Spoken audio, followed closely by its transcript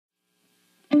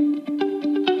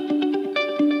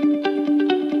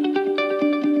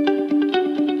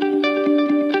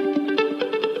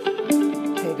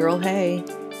hey.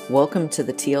 Welcome to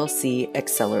the TLC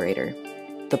Accelerator,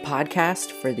 the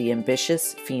podcast for the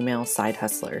ambitious female side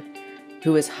hustler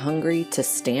who is hungry to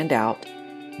stand out,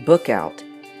 book out,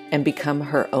 and become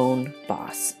her own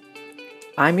boss.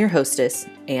 I'm your hostess,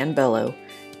 Ann Bello,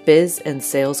 biz and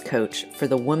sales coach for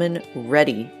the woman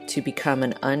ready to become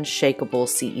an unshakable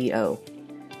CEO.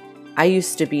 I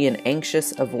used to be an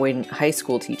anxious, avoidant high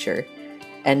school teacher,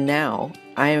 and now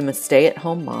I am a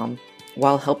stay-at-home mom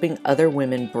while helping other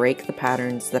women break the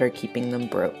patterns that are keeping them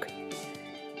broke.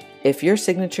 If your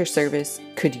signature service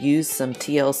could use some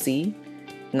TLC,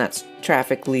 and that's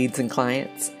traffic, leads, and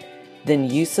clients, then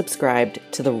you subscribed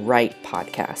to the right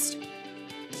podcast.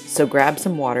 So grab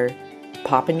some water,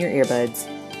 pop in your earbuds,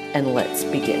 and let's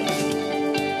begin.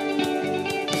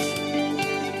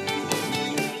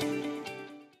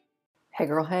 Hey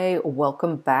girl, hey,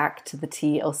 welcome back to the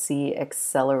TLC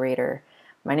Accelerator.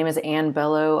 My name is Ann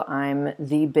Bello. I'm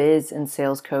the biz and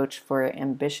sales coach for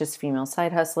ambitious female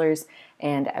side hustlers.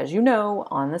 And as you know,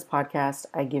 on this podcast,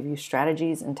 I give you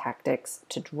strategies and tactics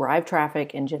to drive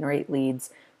traffic and generate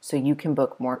leads so you can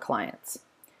book more clients.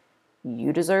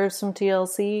 You deserve some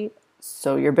TLC,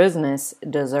 so your business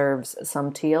deserves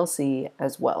some TLC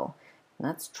as well. And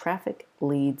that's traffic,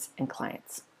 leads, and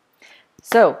clients.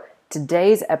 So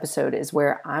today's episode is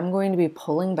where I'm going to be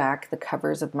pulling back the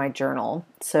covers of my journal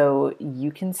so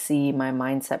you can see my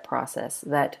mindset process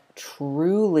that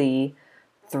truly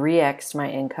 3x'd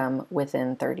my income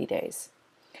within 30 days.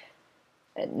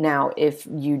 Now, if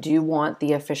you do want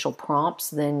the official prompts,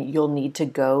 then you'll need to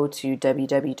go to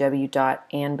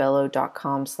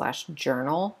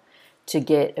www.annbello.com/journal to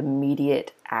get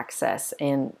immediate access.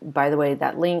 And by the way,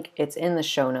 that link, it's in the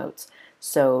show notes.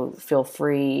 So feel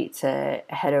free to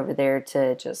head over there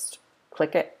to just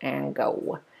click it and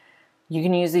go. You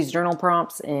can use these journal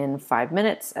prompts in 5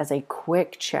 minutes as a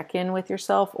quick check-in with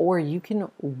yourself, or you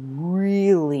can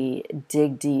really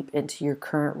dig deep into your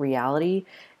current reality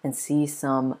and see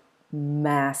some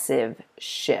massive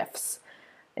shifts.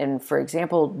 And for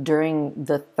example, during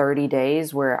the 30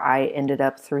 days where I ended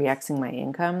up 3xing my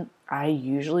income, I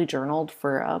usually journaled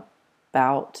for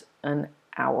about an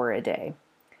hour a day.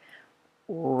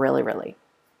 Really.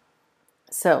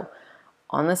 So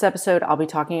on this episode, I'll be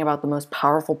talking about the most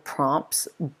powerful prompts,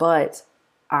 but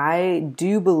I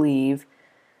do believe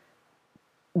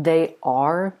they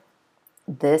are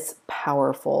this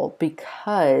powerful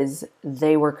because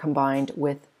they were combined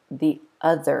with the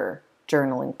other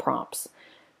journaling prompts.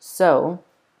 So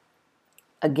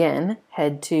again,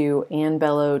 head to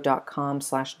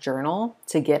annbello.com/journal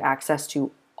to get access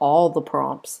to all the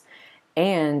prompts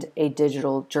and a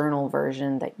digital journal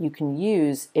version that you can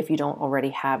use if you don't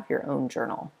already have your own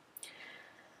journal.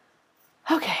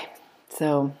 Okay,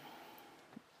 so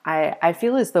I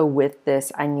feel as though with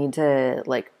this, I need to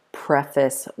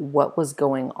preface what was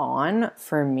going on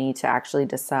for me to actually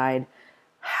decide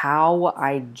how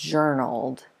I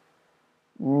journaled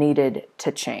needed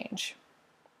to change.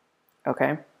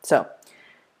 Okay, so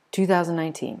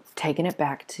 2019, taking it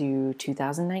back to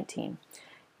 2019,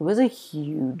 it was a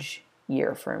huge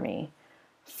year for me.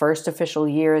 First official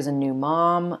year as a new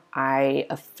mom, I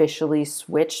officially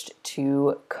switched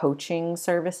to coaching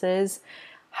services,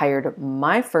 hired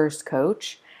my first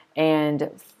coach,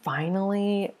 and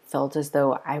finally felt as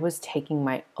though I was taking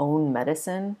my own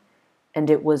medicine and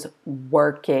it was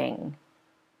working.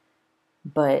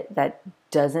 But that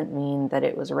doesn't mean that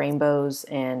it was rainbows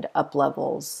and up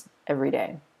levels every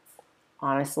day.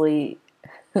 Honestly,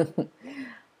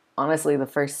 the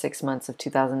first 6 months of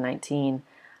 2019,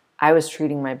 I was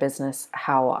treating my business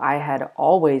how I had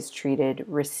always treated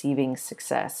receiving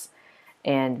success.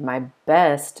 And my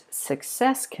best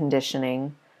success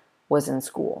conditioning was in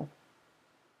school.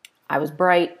 I was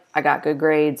bright, I got good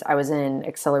grades, I was in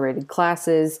accelerated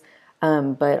classes,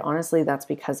 but honestly, that's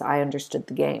because I understood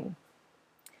the game.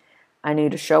 I knew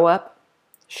to show up,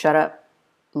 shut up,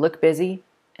 look busy,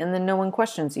 and then no one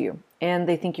questions you. And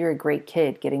they think you're a great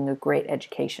kid getting a great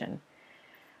education.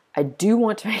 I do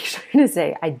want to make sure to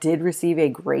say I did receive a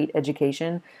great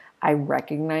education. I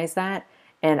recognize that.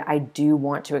 And I do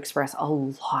want to express a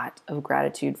lot of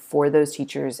gratitude for those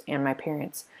teachers and my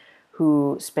parents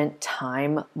who spent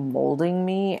time molding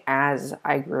me as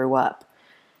I grew up.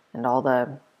 And all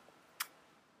the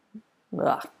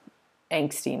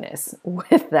angstiness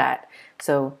with that.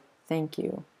 So thank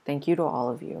you. Thank you to all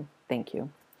of you. Thank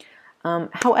you.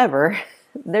 However,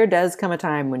 there does come a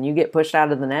time when you get pushed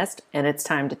out of the nest and it's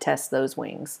time to test those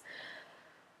wings.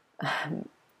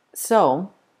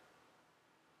 So,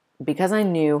 because I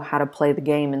knew how to play the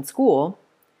game in school,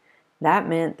 that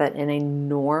meant that in a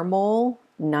normal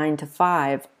 9 to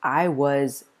 5, I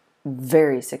was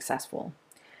very successful.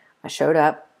 I showed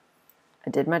up, I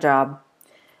did my job,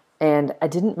 and I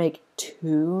didn't make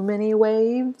too many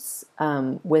waves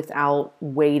without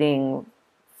waiting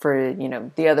for,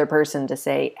 the other person to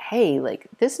say, hey, like,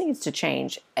 this needs to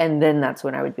change. And then that's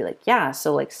when I would be like, yeah,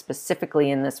 so like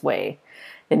specifically in this way,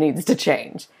 it needs to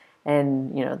change.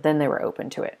 And, then they were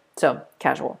open to it. So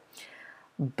casual.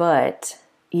 But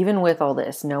even with all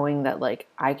this, knowing that like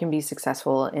I can be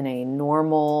successful in a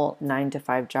normal 9 to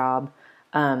 5 job,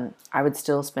 I would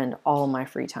still spend all my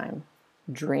free time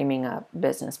dreaming up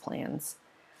business plans.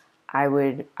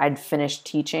 I'd finish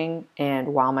teaching,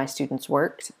 and while my students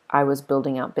worked, I was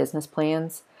building out business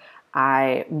plans.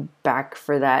 Back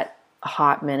for that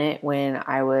hot minute when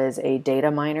I was a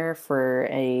data miner for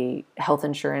a health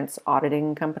insurance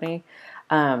auditing company,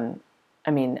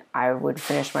 I would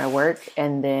finish my work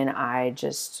and then I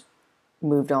just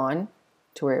moved on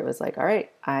to where it was like, all right,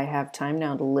 I have time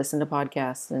now to listen to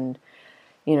podcasts and,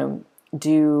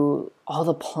 do all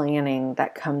the planning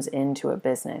that comes into a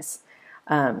business.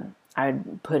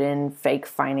 I'd put in fake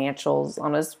financials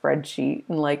on a spreadsheet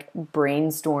and like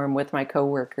brainstorm with my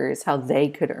coworkers how they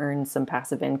could earn some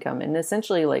passive income and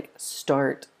essentially like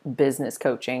start business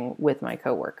coaching with my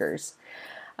coworkers.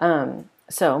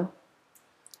 So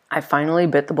I finally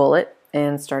bit the bullet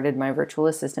and started my virtual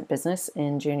assistant business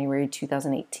in January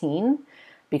 2018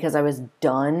 because I was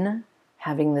done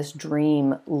having this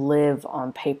dream live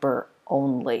on paper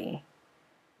only.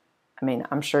 I mean,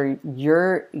 I'm sure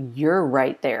you're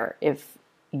right there. If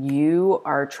you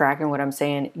are tracking what I'm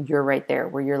saying, you're right there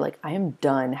where you're like, I am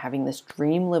done having this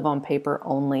dream live on paper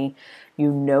only.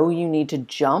 You need to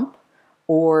jump,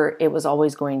 or it was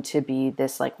always going to be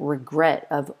this like regret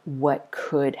of what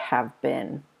could have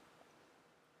been.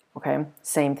 Okay,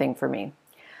 same thing for me.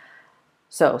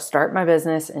 So start my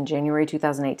business in January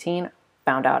 2018,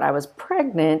 found out I was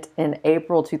pregnant in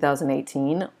April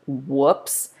 2018.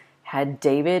 Whoops. Had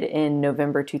David in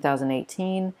November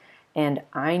 2018, and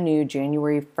I knew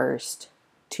January 1st,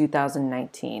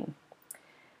 2019,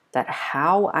 that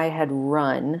how I had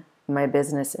run my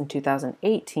business in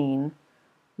 2018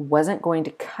 wasn't going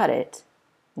to cut it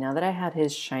now that I had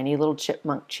his shiny little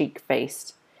chipmunk cheek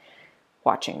face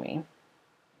watching me.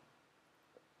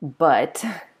 But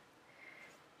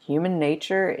human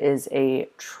nature is a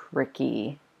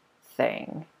tricky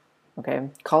thing. Okay,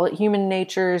 call it human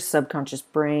nature, subconscious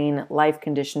brain, life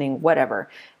conditioning, whatever.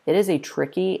 It is a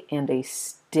tricky and a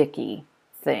sticky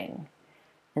thing.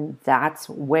 And that's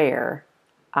where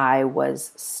I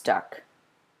was stuck.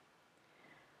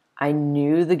 I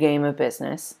knew the game of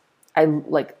business. I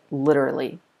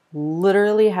literally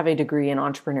have a degree in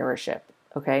entrepreneurship.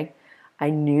 Okay, I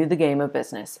knew the game of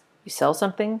business. You sell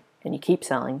something and you keep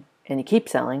selling and you keep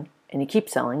selling and you keep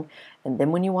selling. And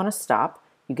then when you want to stop,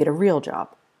 you get a real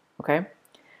job. Okay,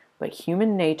 but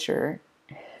human nature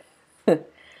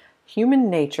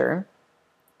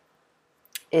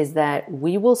is that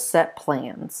we will set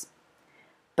plans,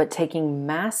 but taking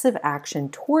massive action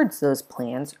towards those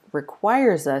plans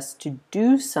requires us to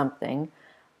do something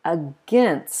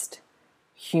against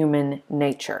human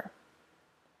nature.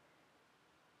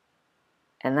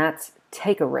 And that's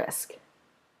take a risk.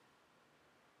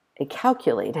 It's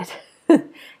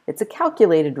a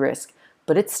calculated risk,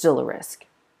 but it's still a risk.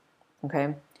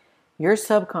 Okay, your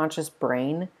subconscious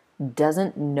brain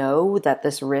doesn't know that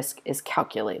this risk is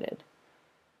calculated.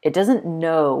 It doesn't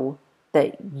know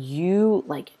that you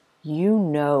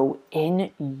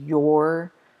in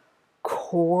your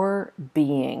core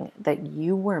being that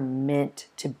you were meant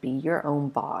to be your own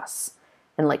boss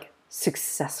and like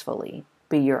successfully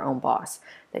be your own boss,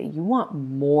 that you want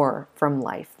more from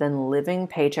life than living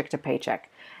paycheck to paycheck.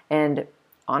 And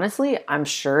honestly, I'm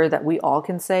sure that we all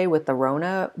can say with the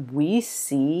Rona, we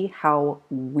see how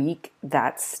weak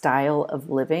that style of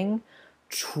living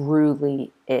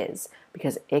truly is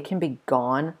because it can be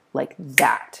gone like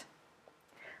that.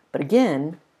 But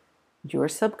again, your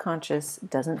subconscious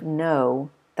doesn't know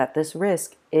that this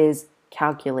risk is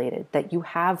calculated, that you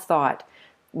have thought,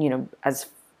 as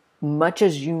much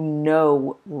as you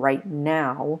know right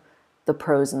now, the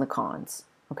pros and the cons,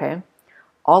 okay?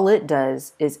 All it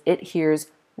does is it hears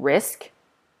risk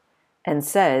and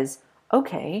says,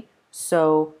 okay,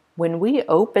 so when we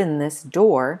open this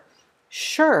door,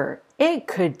 sure, it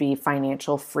could be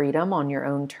financial freedom on your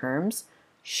own terms,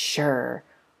 sure,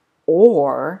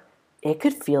 or it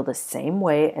could feel the same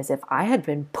way as if I had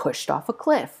been pushed off a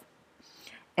cliff.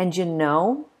 And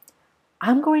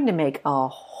I'm going to make a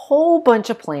whole bunch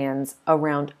of plans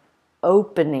around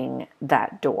opening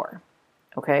that door.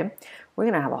 Okay? We're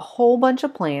going to have a whole bunch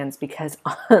of plans because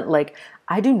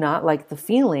I do not like the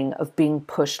feeling of being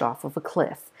pushed off of a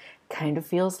cliff. Kind of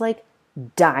feels like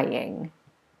dying.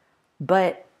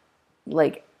 But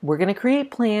like, we're going to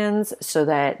create plans so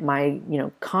that my,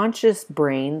 conscious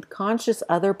brain, conscious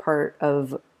other part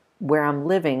of where I'm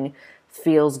living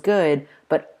feels good,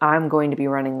 but I'm going to be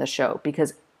running the show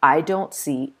because I don't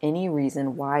see any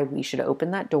reason why we should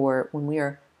open that door when we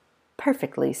are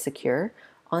perfectly secure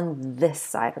on this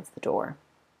side of the door.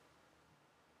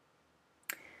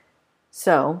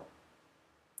 So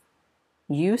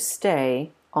you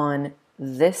stay on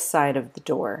this side of the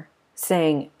door,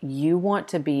 saying you want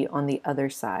to be on the other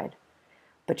side,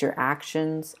 but your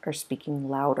actions are speaking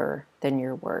louder than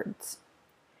your words.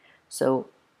 So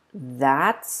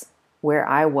that's where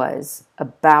I was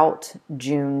about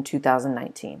June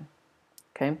 2019.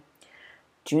 Okay.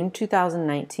 June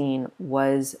 2019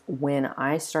 was when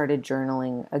I started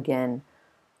journaling again,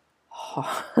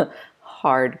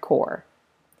 hardcore.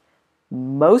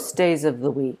 Most days of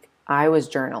the week, I was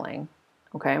journaling.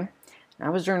 Okay. I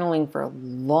was journaling for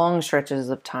long stretches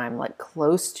of time, like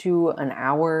close to an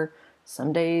hour,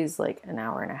 some days like an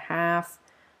hour and a half.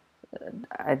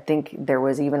 I think there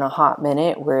was even a hot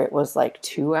minute where it was like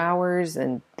 2 hours,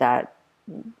 and that,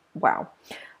 wow.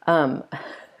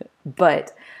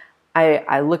 But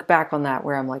I look back on that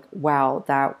where I'm like, wow,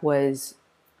 that was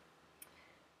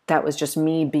just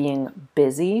me being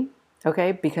busy,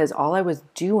 okay? Because all I was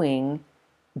doing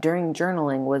during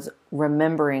journaling was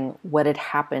remembering what had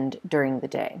happened during the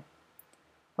day,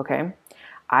 okay?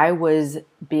 I was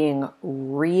being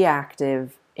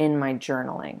reactive in my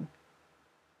journaling.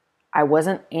 I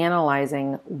wasn't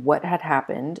analyzing what had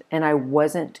happened, and I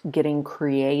wasn't getting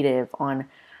creative on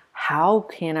how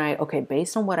can I, okay,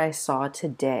 based on what I saw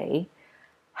today,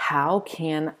 how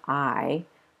can I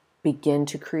begin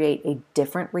to create a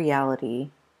different reality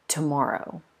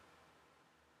tomorrow?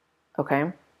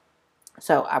 Okay?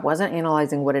 So I wasn't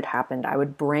analyzing what had happened. I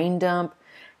would brain dump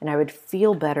and I would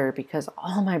feel better because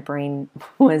all my brain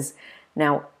was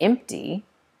now empty,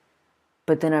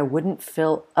 but then I wouldn't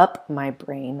fill up my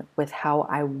brain with how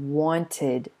I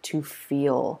wanted to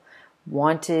feel,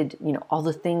 all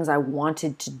the things I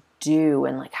wanted to do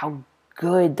and like how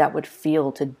good that would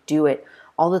feel to do it,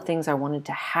 all the things I wanted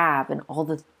to have and all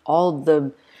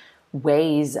the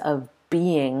ways of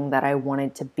being that I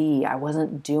wanted to be. I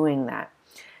wasn't doing that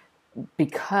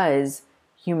because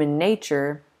human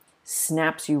nature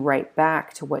snaps you right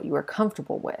back to what you are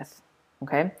comfortable with,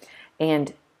 okay?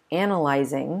 And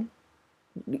analyzing,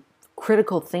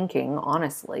 critical thinking,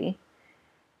 honestly,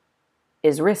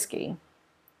 is risky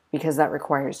because that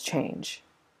requires change.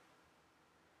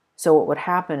 So what would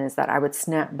happen is that I would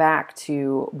snap back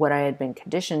to what I had been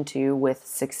conditioned to with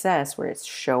success, where it's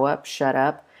show up, shut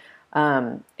up,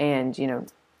 and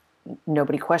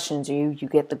nobody questions you, you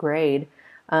get the grade.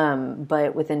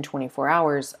 But within 24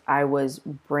 hours, I was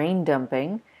brain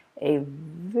dumping a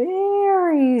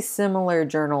very similar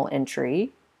journal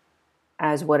entry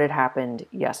as what had happened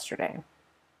yesterday.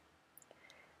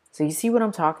 So you see what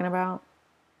I'm talking about?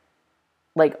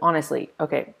 Like, honestly,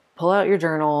 okay, pull out your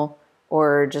journal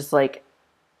or just like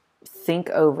think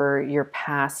over your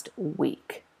past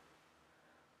week.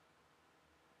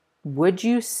 Would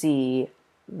you see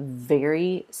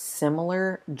very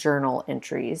similar journal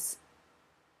entries,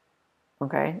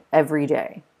 okay, every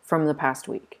day from the past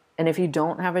week? And if you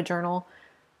don't have a journal,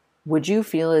 would you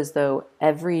feel as though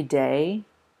every day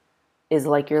is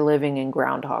like you're living in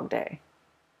Groundhog Day?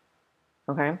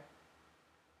 Okay?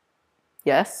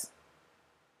 Yes?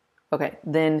 Okay,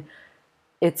 then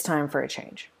it's time for a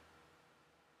change.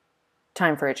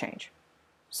 Time for a change.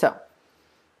 So,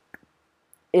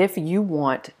 if you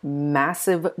want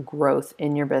massive growth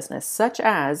in your business, such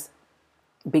as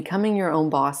becoming your own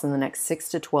boss in the next 6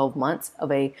 to 12 months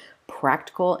of a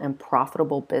practical and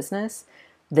profitable business,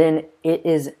 then it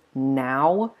is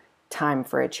now time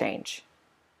for a change.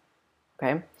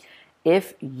 Okay?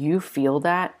 If you feel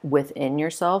that within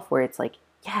yourself, where it's like,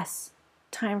 yes,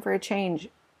 time for a change,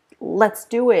 let's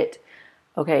do it.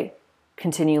 Okay,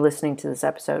 continue listening to this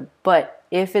episode. But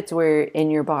if it's where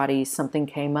in your body something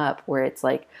came up where it's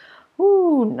like,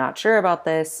 ooh, not sure about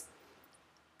this,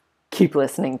 keep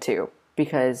listening too,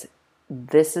 because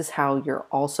this is how you're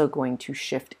also going to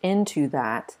shift into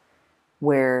that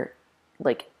where,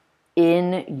 like,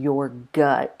 in your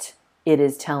gut, it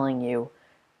is telling you,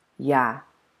 yeah,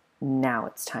 now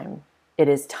it's time. It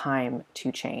is time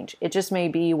to change. It just may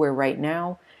be where right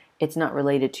now it's not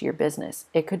related to your business.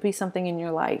 It could be something in your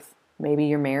life, maybe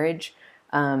your marriage,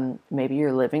 maybe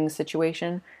your living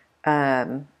situation.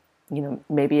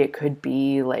 Maybe it could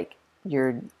be like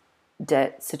your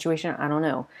debt situation. I don't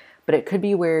know. But it could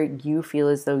be where you feel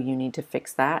as though you need to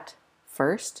fix that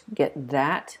first, get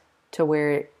that to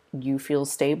where you feel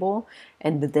stable,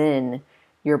 and then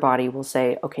your body will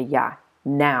say, okay, yeah,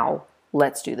 now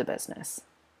let's do the business.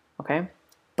 Okay?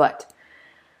 But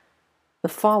the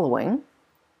following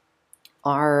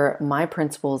are my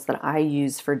principles that I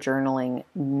use for journaling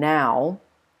now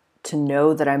to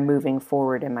know that I'm moving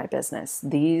forward in my business.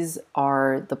 These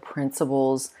are the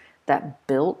principles that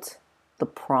built the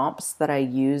prompts that I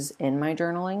use in my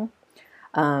journaling.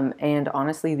 And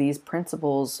honestly, these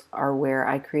principles are where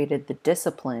I created the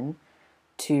discipline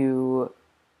to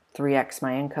 3x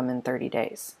my income in 30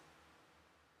 days.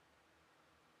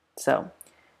 So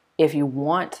if you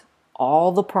want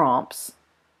all the prompts,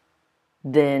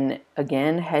 then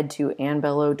again, head to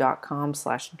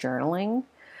annbello.com/journaling.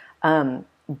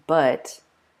 But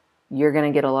you're going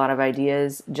to get a lot of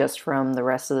ideas just from the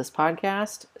rest of this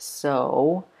podcast.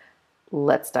 So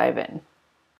let's dive in.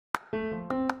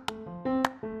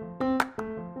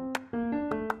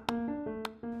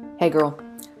 Hey girl,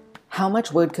 how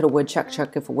much wood could a woodchuck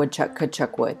chuck if a woodchuck could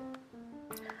chuck wood?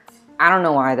 I don't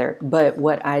know either, but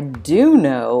what I do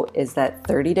know is that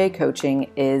 30-day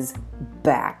coaching is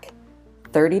back.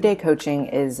 30-day coaching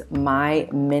is my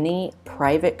mini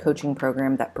private coaching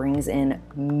program that brings in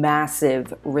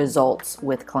massive results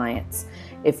with clients.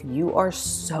 If you are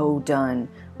so done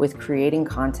with creating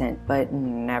content but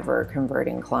never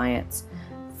converting clients,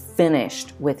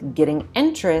 finished with getting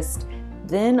interest,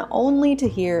 then only to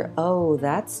hear, oh,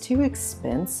 that's too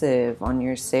expensive on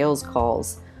your sales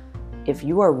calls. If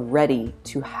you are ready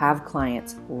to have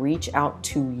clients reach out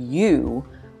to you,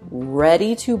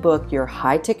 ready to book your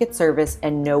high ticket service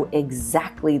and know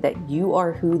exactly that you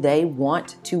are who they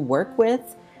want to work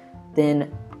with,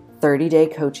 then 30-day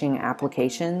coaching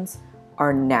applications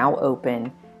are now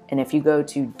open. And if you go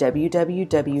to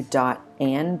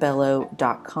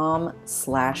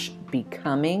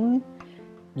www.annbello.com/becoming,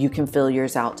 you can fill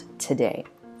yours out today.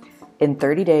 In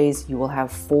 30 days, you will have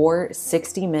 4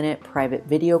 60-minute private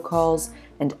video calls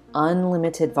and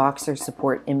unlimited Voxer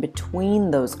support in between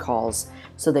those calls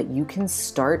so that you can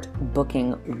start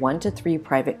booking 1 to 3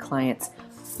 private clients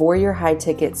for your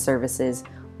high-ticket services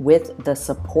with the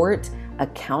support,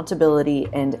 accountability,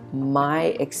 and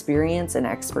my experience and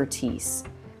expertise.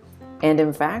 And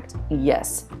in fact,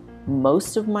 yes,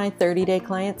 most of my 30-day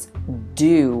clients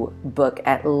do book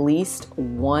at least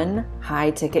 1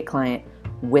 high-ticket client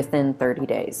within 30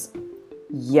 days.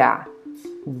 Yeah,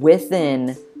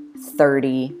 within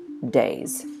 30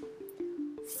 days.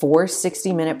 4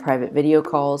 60-minute private video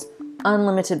calls,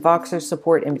 unlimited Voxer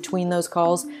support in between those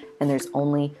calls, and there's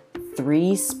only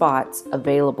 3 spots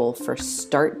available for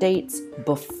start dates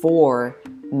before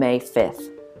May 5th.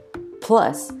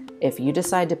 Plus, if you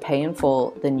decide to pay in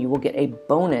full, then you will get a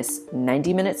bonus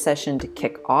 90-minute session to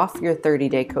kick off your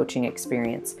 30-day coaching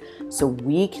experience so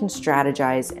we can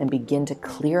strategize and begin to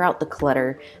clear out the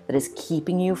clutter that is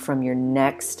keeping you from your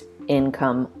next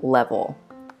income level.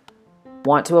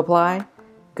 Want to apply?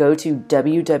 Go to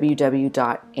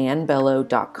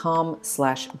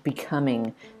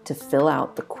www.annbello.com/becoming to fill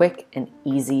out the quick and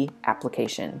easy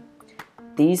application.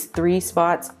 These 3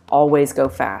 spots always go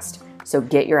fast, so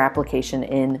get your application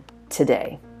in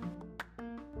today.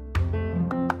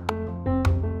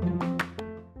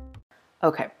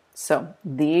 Okay, so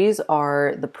these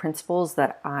are the principles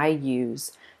that I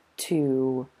use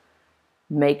to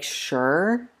make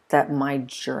sure that my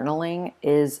journaling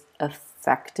is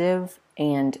effective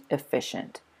and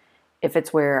efficient. If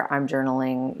it's where I'm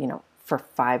journaling, for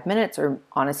 5 minutes, or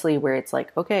honestly where it's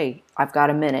like, okay, I've got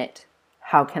a minute,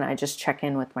 how can I just check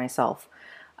in with myself?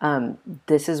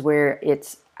 This is where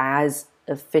it's as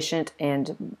efficient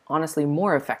and honestly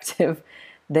more effective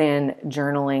than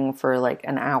journaling for like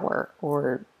an hour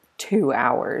or 2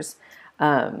 hours.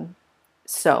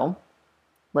 So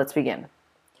let's begin.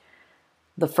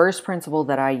 The first principle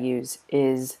that I use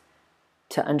is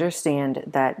to understand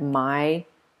that my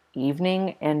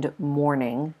evening and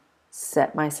morning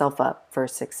set myself up for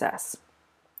success.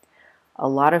 A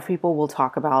lot of people will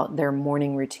talk about their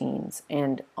morning routines,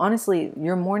 and honestly,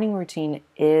 your morning routine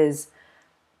is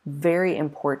very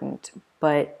important,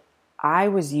 but I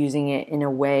was using it in a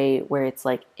way where it's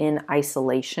like in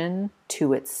isolation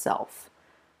to itself.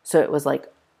 So it was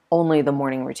like only the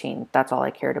morning routine. That's all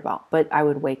I cared about. But I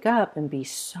would wake up and be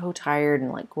so tired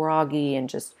and like groggy and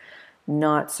just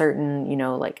not certain,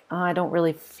 like, oh, I don't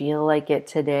really feel like it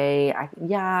today.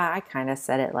 I kind of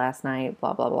said it last night,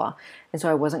 blah, blah, blah. And so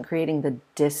I wasn't creating the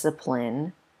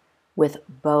discipline with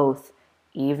both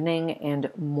evening and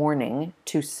morning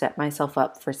to set myself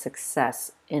up for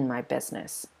success in my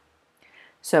business.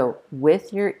 So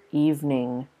with your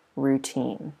evening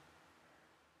routine,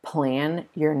 plan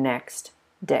your next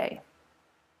day.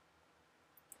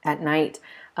 At night,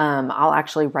 I'll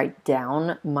actually write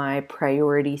down my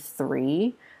priority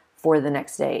 3 for the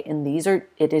next day. And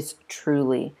it is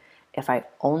truly, if I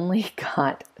only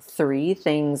got 3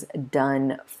 things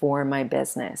done for my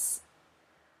business,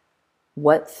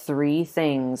 what 3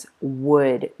 things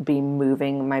would be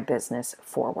moving my business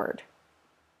forward?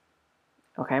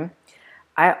 Okay.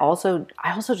 I also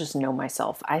just know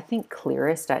myself. I think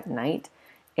clearest at night,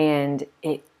 and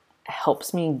it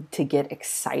helps me to get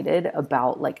excited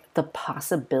about like the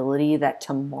possibility that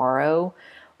tomorrow,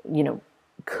 you know,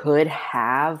 could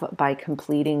have by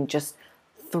completing just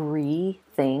 3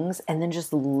 things and then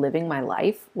just living my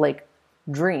life like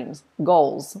dreams,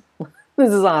 goals.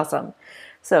 This is awesome.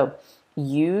 So,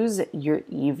 use your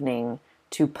evening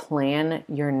to plan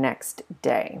your next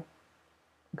day.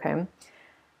 Okay?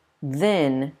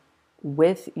 Then,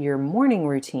 with your morning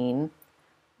routine,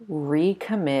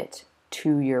 recommit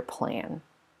to your plan.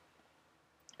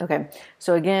 Okay,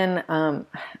 so again,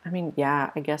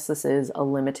 I guess this is a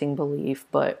limiting belief,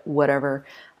 but whatever.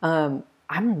 I'm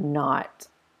not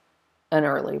an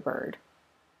early bird.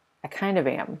 I kind of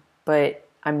am, but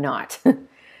I'm not.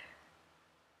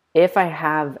 If I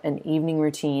have an evening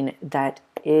routine that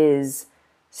is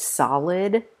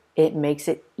solid, it makes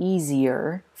it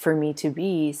easier for me to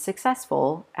be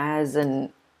successful as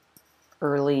an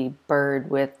early bird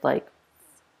with like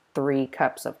 3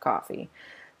 cups of coffee.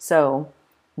 So,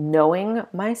 knowing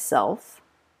myself,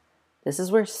 this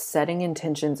is where setting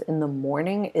intentions in the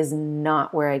morning is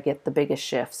not where I get the biggest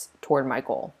shifts toward my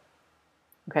goal.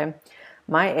 Okay.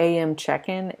 My AM check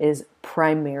in is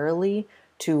primarily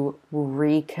to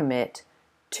recommit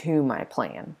to my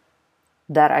plan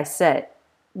that I set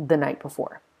the night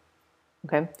before.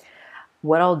 Okay.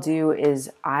 What I'll do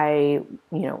is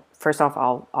first off,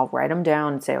 I'll write them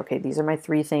down and say, okay, these are my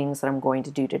 3 things that I'm going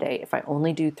to do today. If I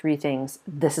only do 3 things,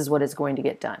 this is what is going to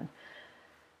get done.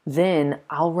 Then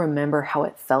I'll remember how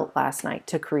it felt last night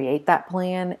to create that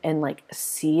plan and like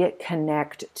see it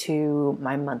connect to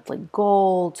my monthly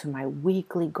goal, to my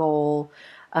weekly goal.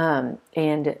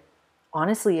 And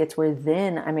honestly, it's where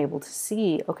then I'm able to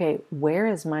see, okay, where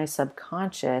is my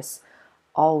subconscious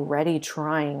already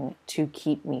trying to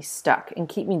keep me stuck and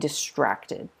keep me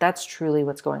distracted? That's truly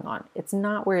what's going on. It's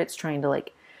not where it's trying to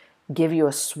like give you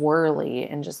a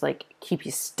swirly and just like keep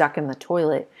you stuck in the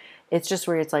toilet. It's just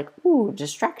where it's like, ooh,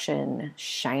 distraction,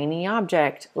 shiny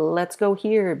object. Let's go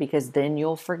here because then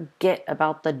you'll forget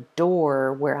about the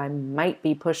door where I might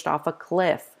be pushed off a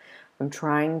cliff. I'm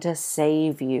trying to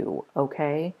save you,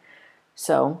 okay?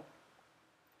 So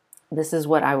this is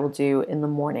what I will do in the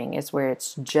morning, is where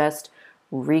it's just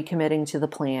recommitting to the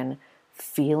plan,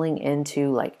 feeling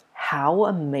into like, how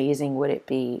amazing would it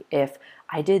be if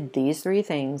I did these 3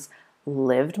 things,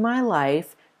 lived my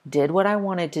life, did what I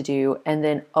wanted to do, and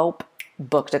then,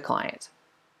 booked a client.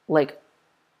 Like,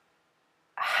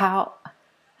 how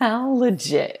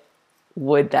legit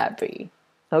would that be?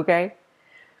 Okay.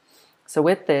 So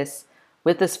with this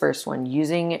first one,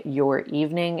 using your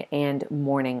evening and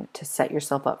morning to set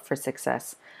yourself up for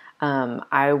success,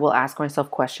 I will ask myself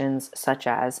questions such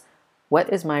as,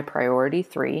 what is my priority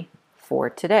 3 for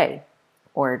today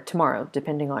or tomorrow,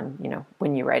 depending on,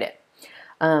 when you write it?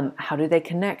 How do they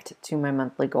connect to my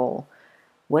monthly goal?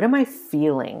 What am I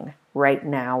feeling right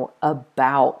now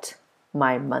about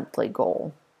my monthly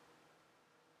goal?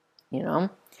 And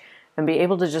be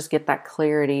able to just get that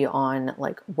clarity on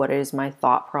like, what is my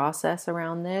thought process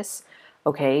around this?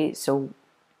 Okay, so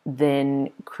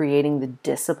then creating the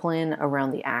discipline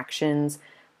around the actions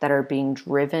that are being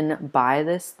driven by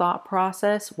this thought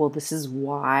process. Well, this is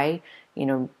why,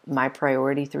 my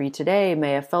priority 3 today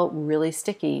may have felt really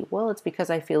sticky. Well, it's because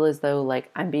I feel as though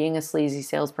like I'm being a sleazy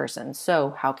salesperson.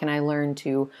 So how can I learn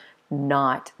to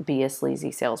not be a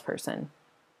sleazy salesperson?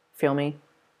 Feel me?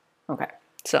 Okay.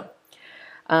 So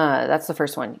that's the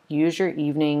first one. Use your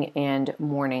evening and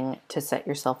morning to set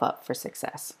yourself up for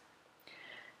success.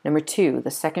 Number 2,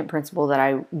 the second principle that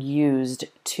I used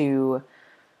to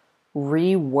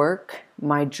rework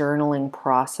my journaling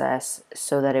process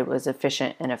so that it was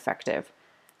efficient and effective.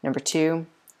 Number 2,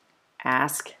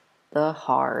 ask the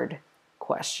hard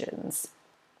questions.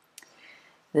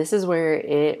 This is where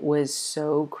it was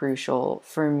so crucial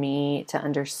for me to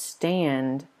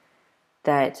understand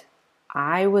that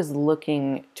I was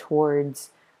looking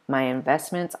towards my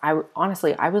investments. I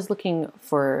was looking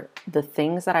for the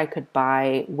things that I could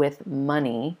buy with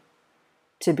money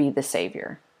to be the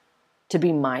savior, to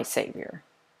be my savior.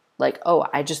 Like,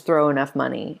 I just throw enough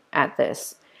money at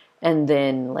this, and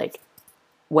then like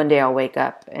one day I'll wake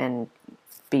up and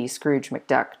be Scrooge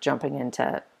McDuck jumping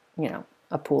into,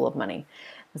 a pool of money.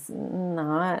 It's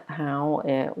not how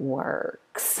it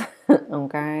works.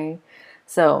 Okay.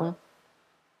 So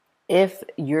if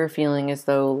you're feeling as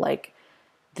though like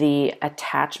the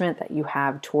attachment that you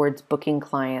have towards booking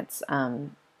clients,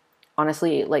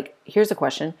 honestly, like, here's a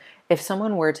question. If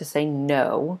someone were to say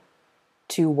no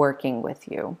to working with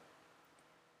you,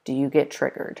 do you get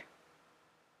triggered?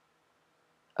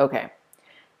 Okay.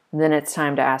 Then it's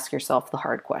time to ask yourself the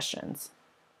hard questions.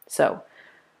 So,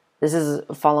 this is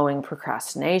following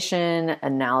procrastination,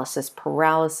 analysis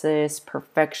paralysis,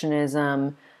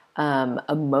 perfectionism,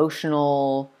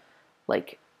 emotional,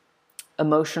 like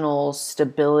emotional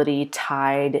stability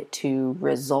tied to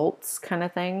results kind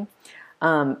of thing.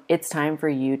 It's time for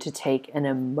you to take an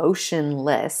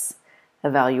emotionless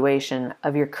evaluation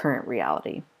of your current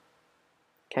reality.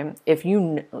 Okay. If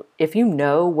you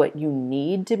know what you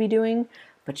need to be doing,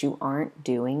 but you aren't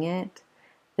doing it,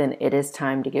 then it is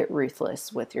time to get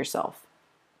ruthless with yourself.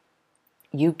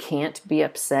 You can't be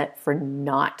upset for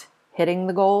not hitting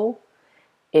the goal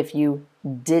if you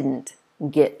didn't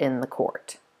get in the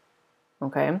court.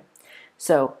 Okay?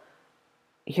 So,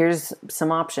 here's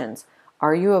some options.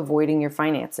 Are you avoiding your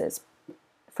finances?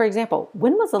 For example,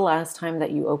 when was the last time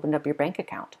that you opened up your bank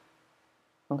account?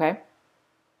 Okay?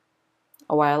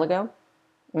 A while ago?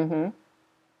 Mm-hmm.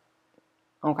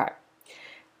 Okay.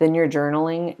 Then your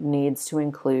journaling needs to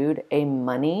include a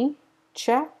money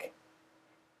check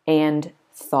and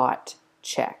thought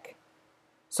check.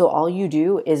 So all you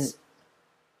do is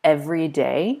every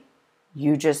day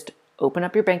you just open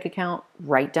up your bank account,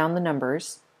 write down the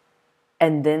numbers,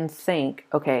 and then think,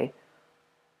 okay,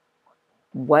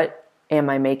 what am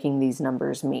I making these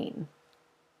numbers mean?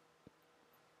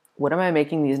 What am I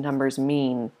making these numbers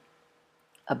mean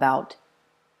about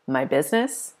my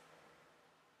business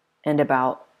and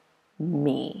about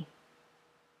me?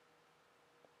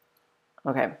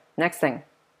 Okay, next thing.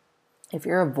 If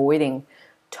you're avoiding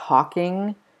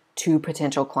talking to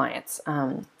potential clients,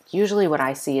 usually what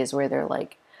I see is where they're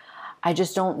like, I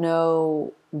just don't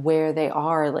know where they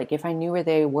are. Like, if I knew where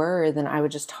they were, then I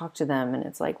would just talk to them. And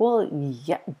it's like, well,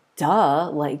 yeah, duh.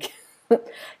 Like,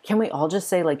 can we all just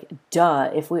say, like,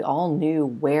 duh? If we all knew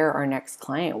where our next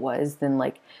client was, then,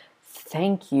 like,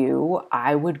 thank you,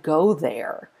 I would go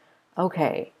there.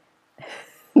 Okay.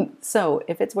 So,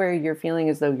 if it's where you're feeling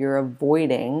as though you're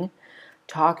avoiding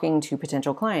talking to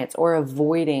potential clients or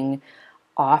avoiding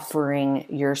offering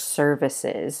your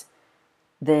services,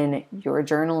 then your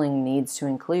journaling needs to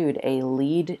include a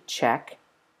lead check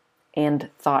and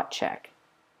thought check.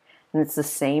 And it's the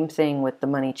same thing with the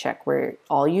money check, where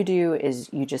all you do is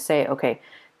you just say, okay,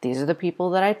 these are the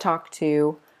people that I talked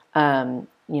to. Did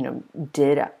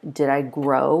I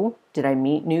grow? Did I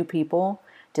meet new people?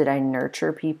 Did I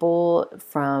nurture people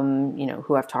from,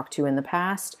 who I've talked to in the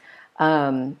past?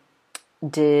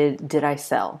 Did I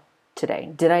sell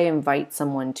today? Did I invite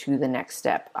someone to the next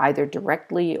step, either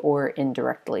directly or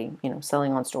indirectly,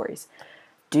 selling on stories?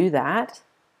 Do that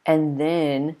and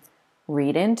then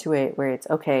read into it where it's,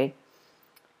 okay,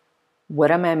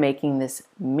 what am I making this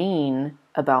mean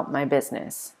about my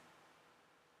business?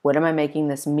 What am I making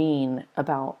this mean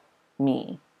about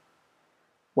me?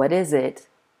 What is it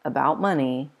about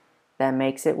money that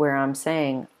makes it where I'm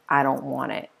saying I don't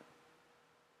want it?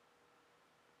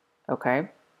 Okay.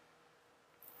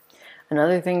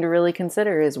 Another thing to really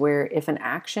consider is where if an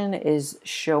action is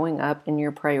showing up in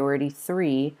your priority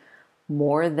 3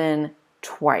 more than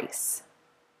twice,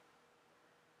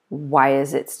 why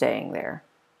is it staying there?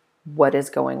 What is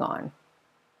going on?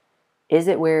 Is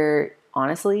it where,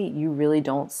 honestly, you really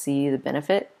don't see the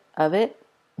benefit of it?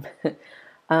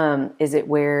 Is it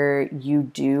where you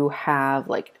do have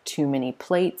like too many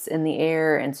plates in the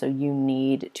air and so you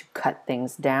need to cut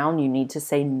things down? You need to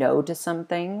say no to some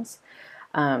things?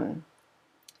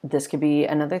 This could be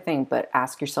another thing, but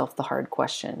ask yourself the hard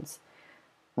questions.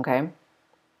 Okay?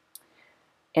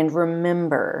 And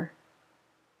remember,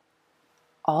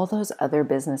 all those other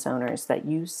business owners that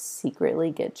you secretly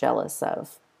get jealous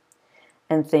of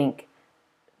and think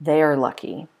they are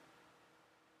lucky.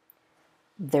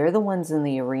 They're the ones in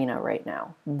the arena right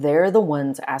now. They're the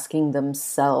ones asking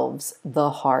themselves the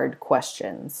hard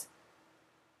questions.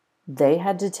 They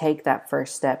had to take that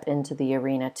first step into the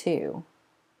arena too.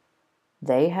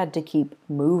 They had to keep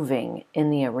moving in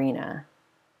the arena.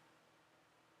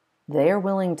 They are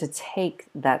willing to take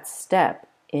that step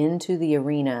into the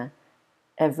arena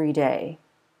every day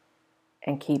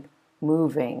and keep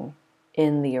moving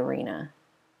in the arena.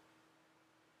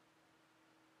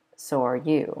 So are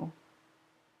you.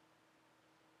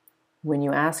 When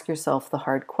you ask yourself the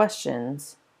hard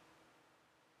questions,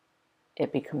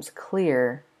 it becomes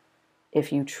clear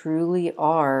if you truly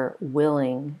are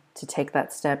willing to take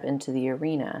that step into the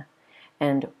arena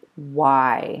and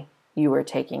why you are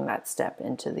taking that step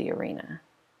into the arena.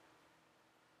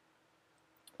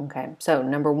 Okay, so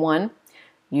number 1,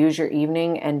 use your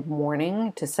evening and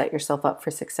morning to set yourself up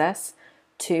for success.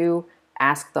 2,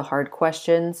 ask the hard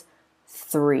questions.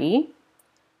 3,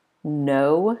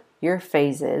 know your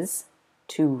phases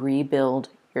to rebuild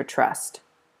your trust.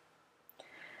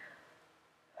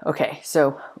 Okay,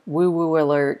 so woo-woo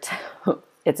alert.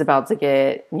 It's about to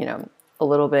get, a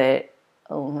little bit,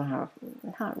 not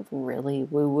really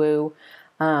woo-woo,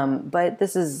 but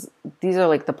these are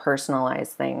like the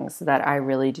personalized things that I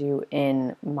really do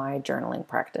in my journaling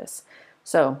practice.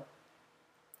 So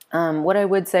what I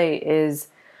would say is,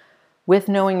 with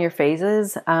knowing your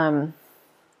phases,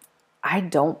 I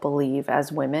don't believe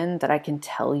as women that I can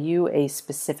tell you a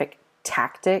specific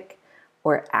tactic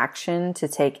or action to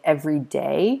take every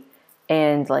day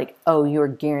and like, oh, you're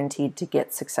guaranteed to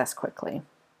get success quickly.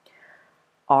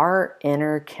 Our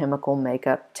inner chemical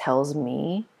makeup tells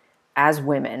me, as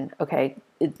women, okay,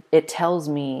 it tells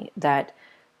me that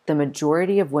the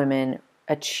majority of women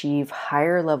achieve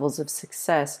higher levels of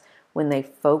success when they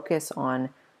focus on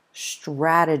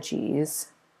strategies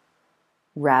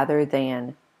rather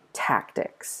than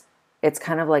tactics. It's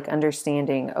kind of like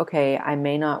understanding, okay, I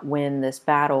may not win this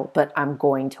battle, but I'm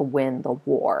going to win the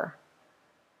war.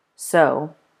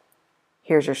 So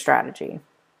here's your strategy.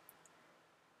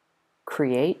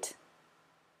 Create,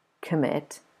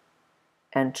 commit,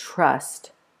 and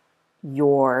trust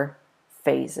your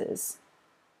phases.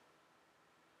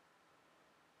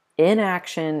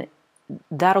 Inaction,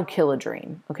 that'll kill a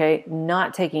dream, okay?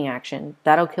 Not taking action,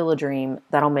 that'll kill a dream.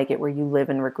 That'll make it where you live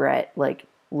in regret. Like,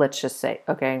 let's just say,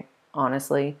 okay,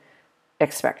 honestly,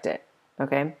 expect it,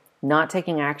 okay? Not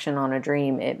taking action on a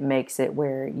dream, it makes it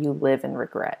where you live in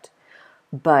regret.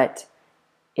 But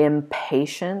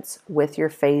impatience with your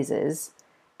phases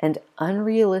and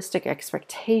unrealistic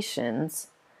expectations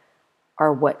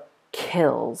are what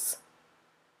kills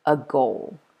a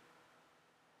goal.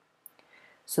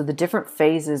 So the different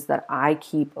phases that I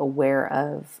keep aware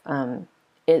of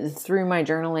through my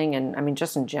journaling, and I mean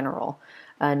just in general.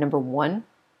 Number 1,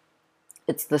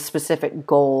 it's the specific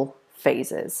goal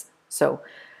phases. So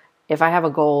if I have a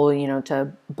goal,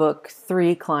 to book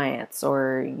 3 clients,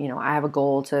 or, I have a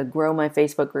goal to grow my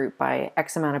Facebook group by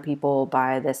X amount of people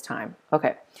by this time.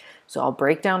 Okay, so I'll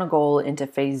break down a goal into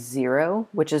phase 0,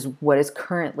 which is what is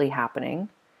currently happening,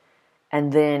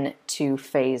 and then to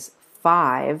phase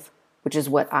 5, which is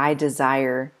what I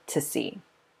desire to see.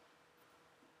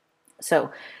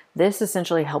 So this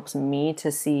essentially helps me to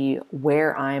see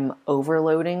where I'm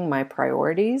overloading my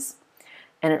priorities.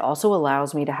 And it also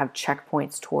allows me to have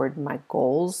checkpoints toward my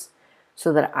goals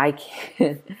so that I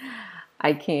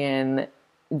can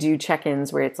do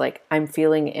check-ins where it's like I'm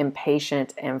feeling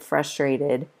impatient and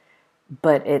frustrated,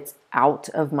 but it's out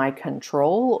of my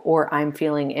control, or I'm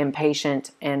feeling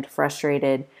impatient and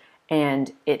frustrated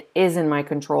and it is in my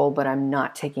control, but I'm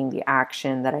not taking the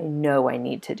action that I know I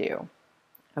need to do.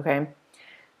 Okay?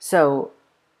 So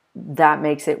that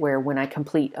makes it where when I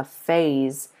complete a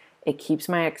phase, it keeps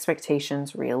my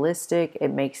expectations realistic.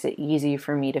 It makes it easy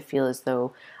for me to feel as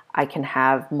though I can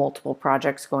have multiple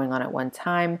projects going on at one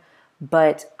time,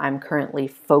 but I'm currently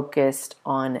focused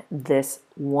on this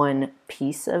one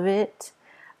piece of it.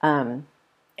 And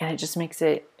it just makes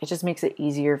it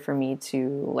easier for me to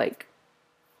like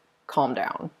calm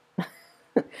down,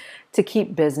 to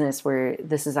keep business where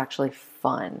this is actually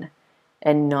fun.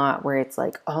 And not where it's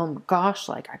like, oh my gosh,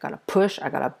 like I gotta push, I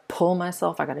gotta pull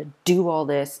myself, I gotta do all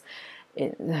this.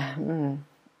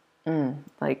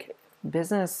 Like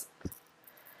business,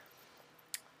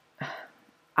 I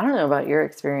don't know about your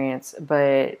experience,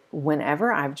 but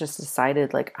whenever I've just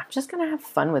decided like, I'm just gonna have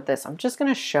fun with this, I'm just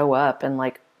gonna show up and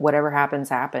like whatever happens,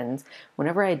 happens.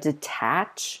 Whenever I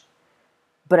detach,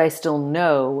 but I still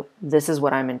know this is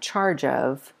what I'm in charge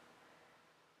of,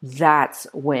 that's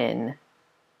when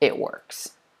it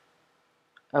works.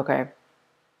 Okay,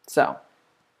 so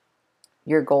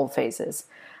your goal phases.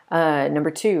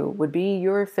 Number 2 would be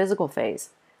your physical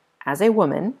phase. As a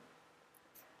woman,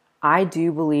 I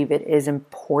do believe it is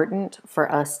important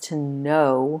for us to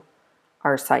know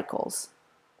our cycles.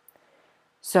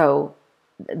 So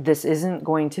this isn't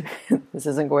going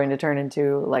to turn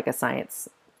into like a science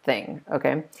thing,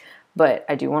 okay? But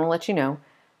I do want to let you know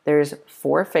there's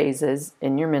 4 phases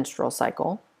in your menstrual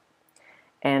cycle.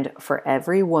 And for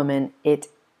every woman, it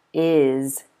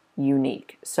is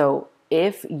unique. So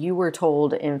if you were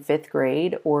told in 5th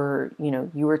grade, or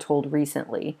you were told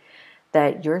recently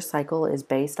that your cycle is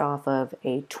based off of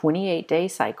a 28-day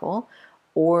cycle,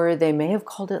 or they may have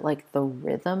called it like the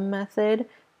rhythm method,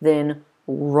 then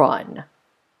run.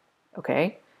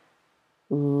 Okay?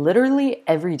 literally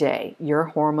every day, your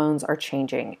hormones are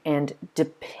changing. And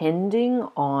depending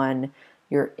on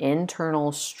your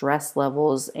internal stress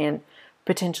levels, and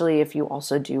potentially if you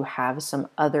also do have some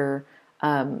other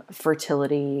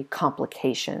fertility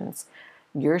complications,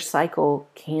 your cycle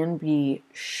can be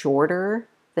shorter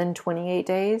than 28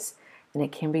 days and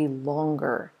it can be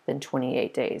longer than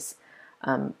 28 days.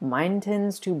 Mine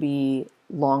tends to be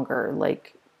longer,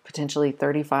 like potentially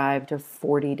 35 to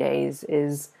 40 days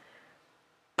is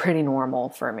pretty normal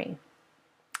for me.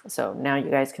 So now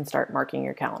you guys can start marking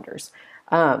your calendars.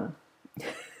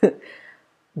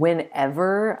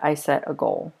 Whenever I set a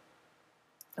goal,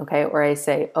 okay, or I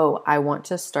say, oh, I want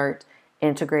to start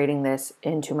integrating this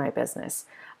into my business,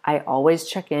 I always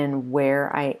check in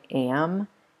where I am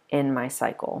in my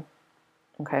cycle.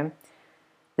 Okay.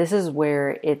 This is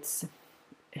where it's,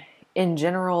 in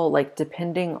general, like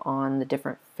depending on the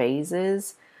different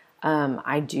phases,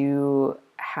 I do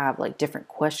have like different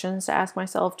questions to ask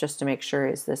myself just to make sure,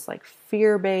 is this like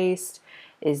fear-based?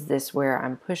 Is this where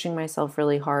I'm pushing myself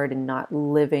really hard and not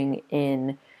living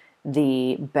in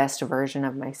the best version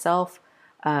of myself?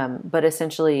 But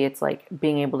essentially, it's like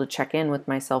being able to check in with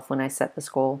myself when I set this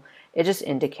goal. It just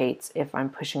indicates if I'm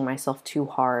pushing myself too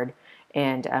hard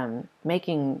and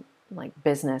making like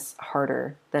business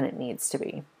harder than it needs to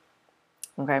be.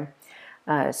 Okay.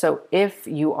 So if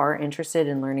you are interested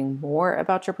in learning more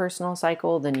about your personal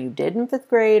cycle than you did in 5th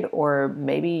grade, or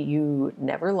maybe you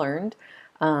never learned,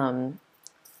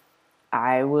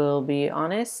 I will be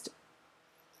honest,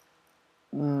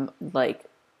 like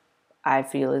I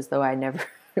feel as though I never,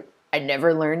 I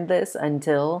never learned this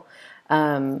until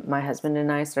my husband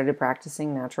and I started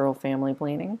practicing natural family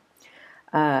planning.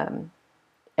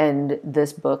 And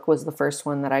this book was the first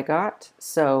one that I got.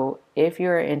 So if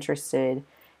you're interested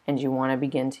and you want to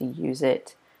begin to use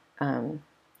it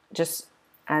just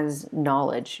as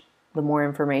knowledge, the more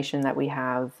information that we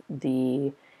have,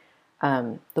 the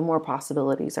more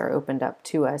possibilities are opened up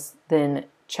to us, then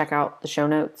check out the show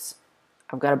notes.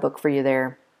 I've got a book for you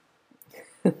there.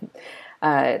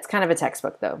 It's kind of a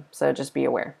textbook though, so just be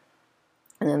aware.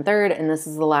 And then third, and this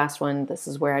is the last one, this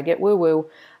is where I get woo-woo,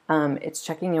 it's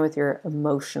checking in with your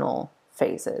emotional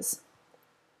phases.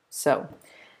 So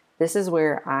this is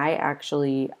where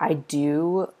I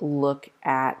do look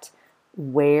at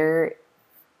where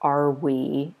are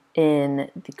we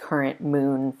in the current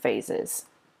moon phases.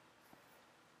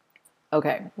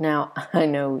 Okay, now I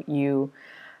know you,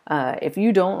 if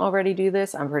you don't already do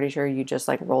this, I'm pretty sure you just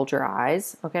like rolled your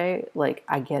eyes, okay? Like,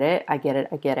 I get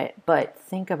it. But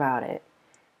think about it.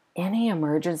 Any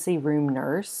emergency room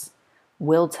nurse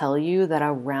will tell you that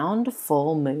around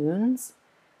full moons,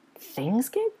 things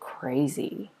get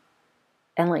crazy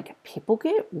and like people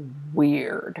get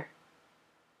weird.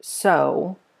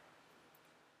 So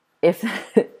if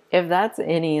if that's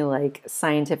any like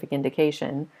scientific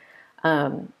indication,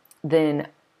 then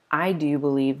I do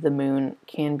believe the moon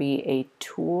can be a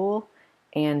tool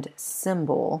and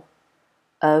symbol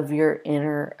of your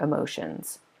inner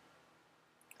emotions.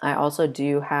 I also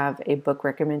do have a book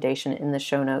recommendation in the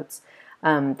show notes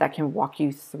that can walk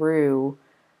you through.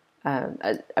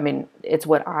 It's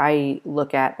what I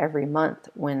look at every month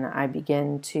when I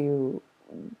begin to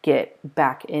get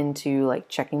back into like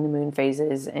checking the moon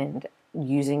phases and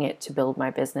using it to build my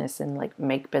business and like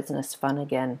make business fun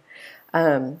again.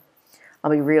 I'll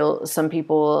be real. Some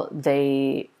people,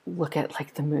 they look at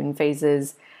like the moon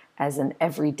phases as an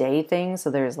everyday thing. So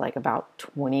there's like about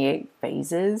 28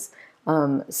 phases.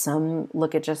 Some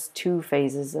look at just 2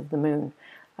 phases of the moon.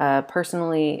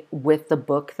 Personally, with the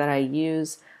book that I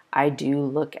use, I do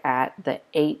look at the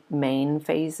 8 main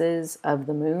phases of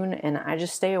the moon, and I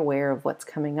just stay aware of what's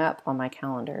coming up on my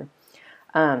calendar.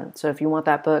 So if you want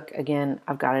that book, again,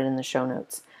 I've got it in the show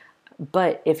notes.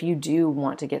 But if you do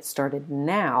want to get started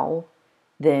now,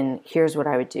 then here's what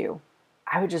I would do.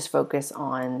 I would just focus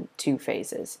on 2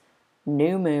 phases,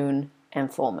 new moon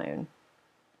and full moon.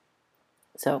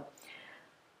 So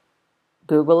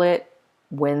Google it.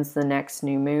 When's the next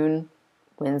new moon?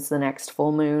 When's the next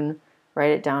full moon?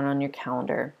 Write it down on your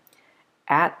calendar.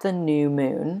 At the new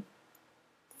moon,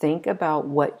 think about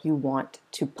what you want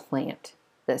to plant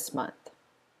this month.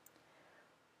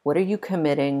 What are you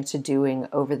committing to doing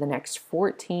over the next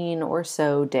 14 or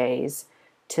so days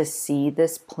to see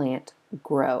this plant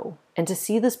grow, and to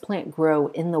see this plant grow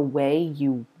in the way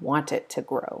you want it to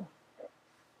grow?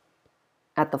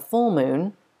 At the full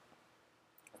moon,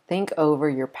 think over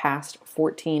your past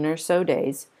 14 or so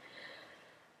days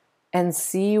and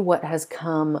see what has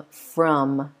come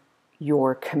from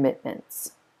your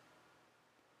commitments.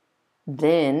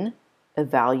 Then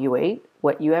evaluate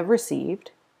what you have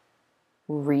received,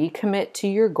 recommit to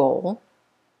your goal,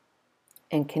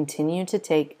 and continue to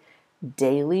take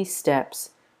daily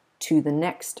steps to the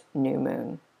next new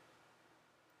moon.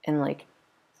 And like,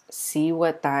 see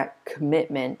what that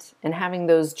commitment and having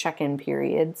those check-in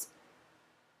periods,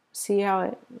 see how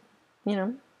it,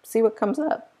 see what comes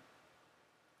up.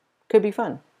 Could be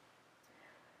fun.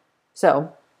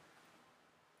 So,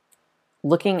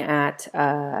 looking at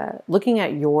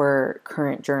your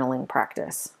current journaling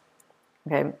practice.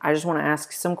 Okay, I just want to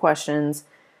ask some questions.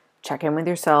 Check in with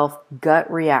yourself.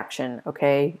 Gut reaction.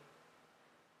 Okay.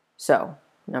 So,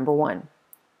 number 1,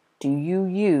 do you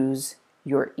use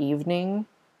your evening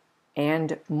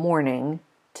and morning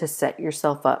to set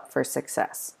yourself up for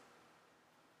success?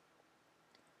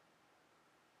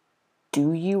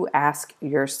 Do you ask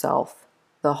yourself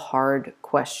the hard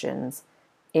questions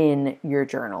in your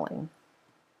journaling?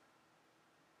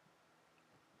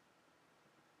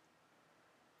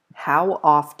 How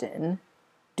often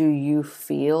do you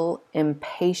feel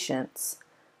impatience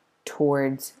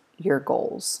towards your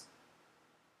goals?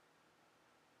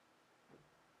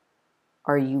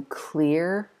 Are you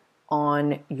clear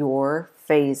on your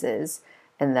phases?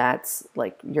 And that's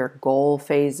like your goal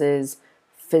phases,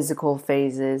 physical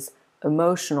phases,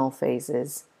 emotional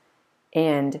phases,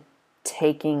 and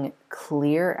taking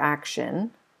clear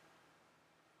action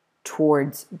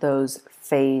towards those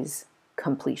phase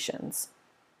completions.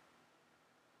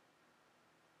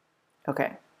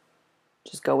 Okay,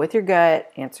 just go with your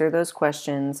gut, answer those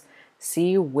questions,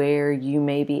 see where you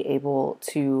may be able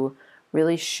to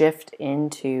really shift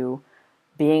into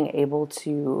being able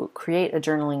to create a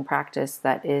journaling practice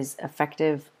that is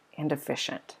effective and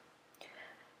efficient.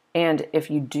 And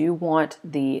if you do want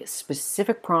the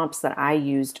specific prompts that I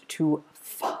used to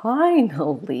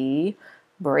finally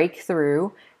break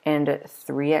through and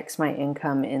 3x my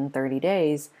income in 30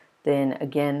 days, then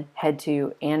again, head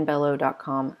to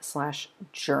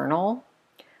annbello.com/journal.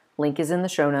 Link is in the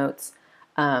show notes.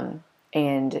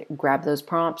 And grab those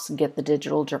prompts, get the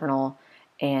digital journal,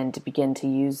 and begin to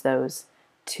use those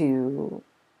to,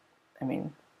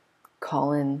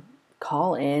 call in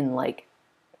like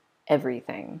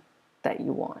everything that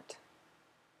you want.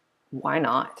 Why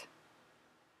not?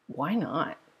 Why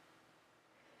not?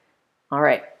 All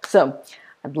right. So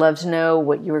I'd love to know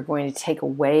what you are going to take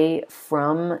away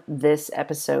from this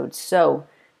episode. So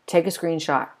take a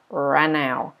screenshot right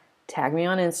now. Tag me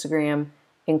on Instagram.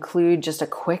 Include just a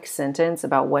quick sentence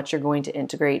about what you're going to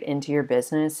integrate into your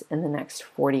business in the next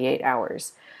 48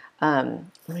 hours. Let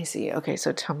me see. Okay,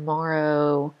 so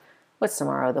tomorrow, what's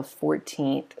tomorrow? The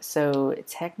 14th. So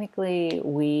technically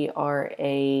we are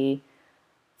a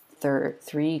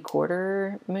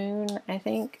 3/4 moon, I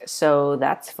think. So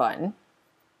that's fun.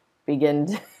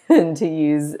 Begin to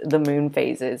use the moon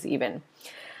phases even.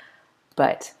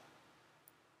 But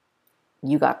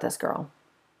you got this, girl.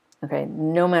 Okay,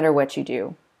 no matter what you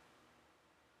do,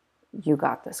 you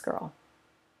got this, girl.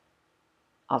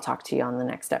 I'll talk to you on the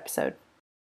next episode.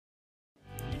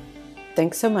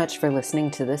 Thanks so much for listening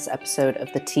to this episode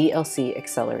of the TLC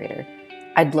Accelerator.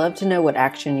 I'd love to know what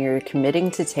action you're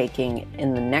committing to taking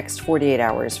in the next 48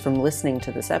 hours from listening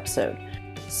to this episode.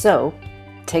 So,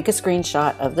 take a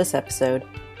screenshot of this episode,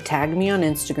 tag me on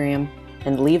Instagram,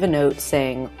 and leave a note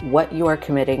saying what you are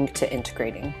committing to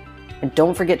integrating. And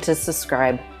don't forget to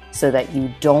subscribe so that you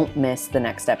don't miss the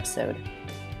next episode.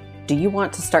 Do you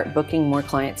want to start booking more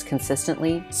clients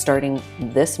consistently starting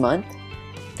this month?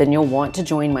 Then you'll want to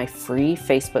join my free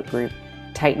Facebook group,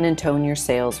 Tighten and Tone Your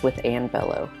Sales with Ann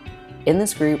Bello. In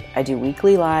this group, I do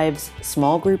weekly lives,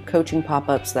 small group coaching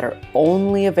pop-ups that are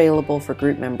only available for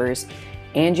group members,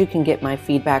 and you can get my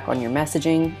feedback on your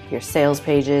messaging, your sales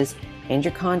pages, and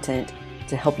your content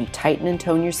to help you tighten and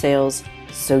tone your sales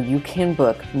so you can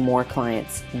book more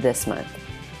clients this month.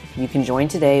 You can join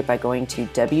today by going to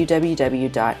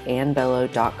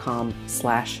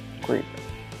www.annbello.com/group.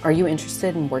 Are you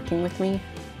interested in working with me?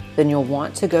 Then you'll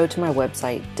want to go to my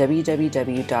website,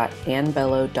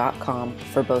 www.annbello.com,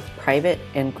 for both private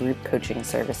and group coaching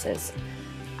services.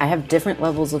 I have different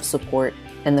levels of support,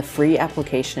 and the free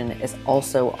application is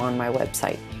also on my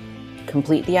website.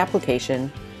 Complete the application,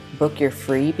 book your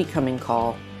free Becoming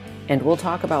Call, and we'll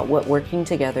talk about what working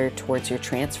together towards your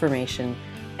transformation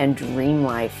and dream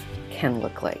life can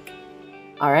look like.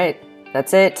 All right,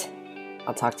 that's it.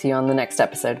 I'll talk to you on the next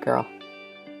episode, girl.